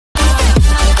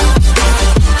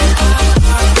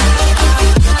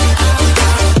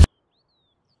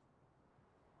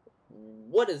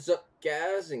What is up,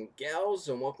 guys and gals,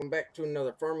 and welcome back to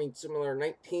another Farming Simulator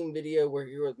 19 video. We're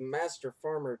here with Master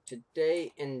Farmer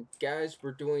today, and guys,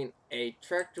 we're doing a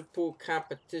tractor pull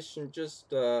competition.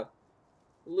 Just a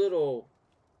little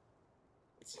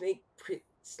sneak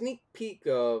peek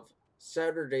of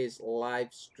Saturday's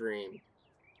live stream.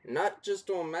 Not just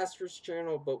on Master's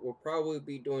channel, but we'll probably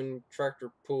be doing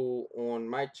tractor pull on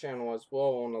my channel as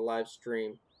well on the live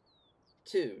stream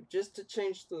too, just to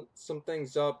change some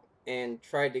things up and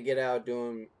try to get out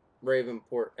doing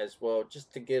Ravenport as well,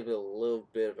 just to give it a little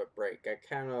bit of a break. I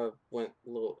kind of went a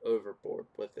little overboard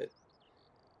with it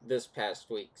this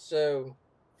past week, so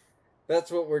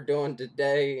that's what we're doing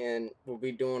today, and we'll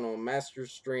be doing on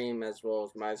Master's stream as well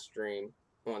as my stream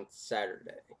on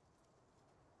Saturday.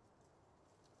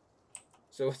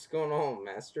 So what's going on,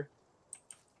 Master?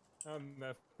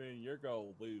 Nothing. You're gonna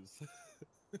lose.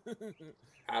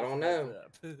 I don't know.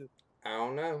 I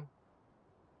don't know.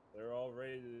 They're all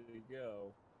ready to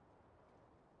go.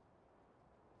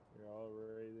 You're all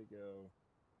ready to go.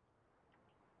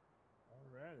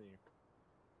 Alrighty.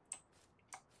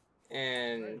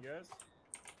 And alright, guys.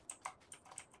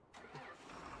 I'm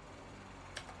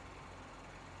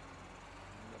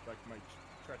gonna back my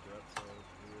tractor up so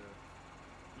we're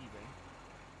even.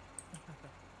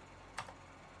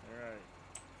 Alright.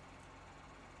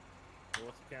 So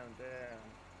let's count down.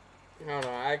 No,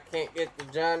 I can't get the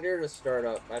John Deere to start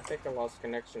up. I think I lost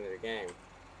connection to the game.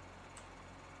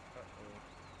 Uh-oh.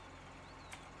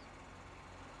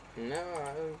 No,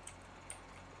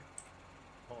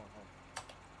 Hold on.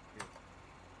 Here.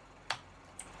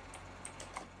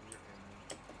 You're in.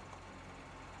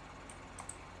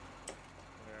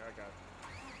 There, I got it.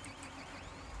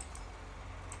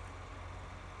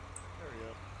 There we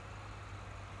go.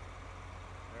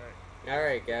 Alright.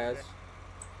 alright, guys.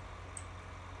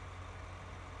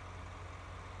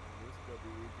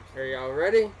 Are y'all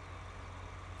ready? Alrighty.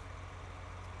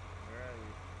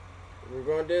 We're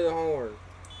gonna do the horn. Okay.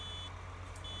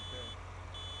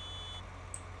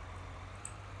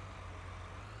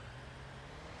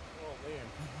 Oh man.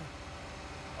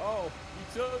 Oh, you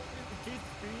took the kid's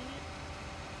speed?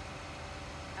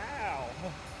 Ow!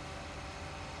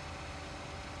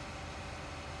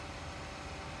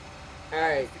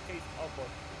 Alright. The case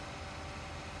upward.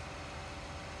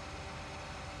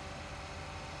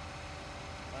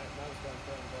 Now it's going to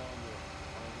turn on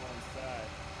one side.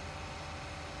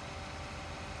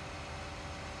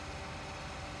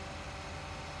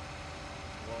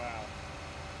 Wow.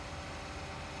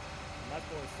 I'm not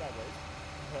going sideways.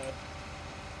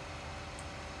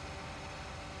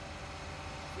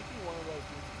 Thinking one of those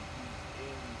needs to be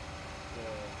in the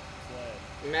sled.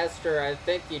 Master, I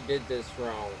think you did this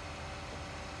wrong.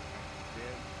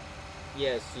 Did?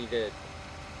 Yes, you did.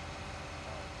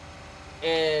 Oh.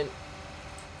 And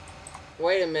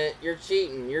wait a minute, you're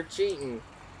cheating. You're cheating.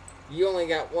 You only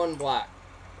got one block.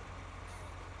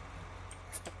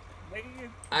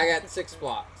 I got 6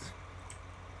 blocks.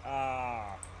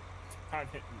 Ah, darn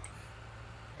it.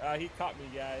 He caught me,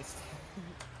 guys.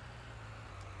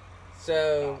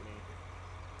 So, He caught me.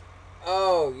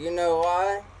 oh, you know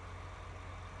why?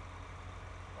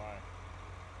 Why?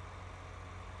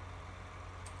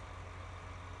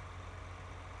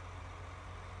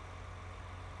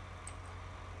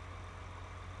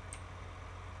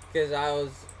 Because I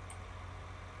was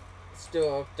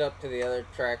still hooked up to the other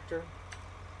tractor.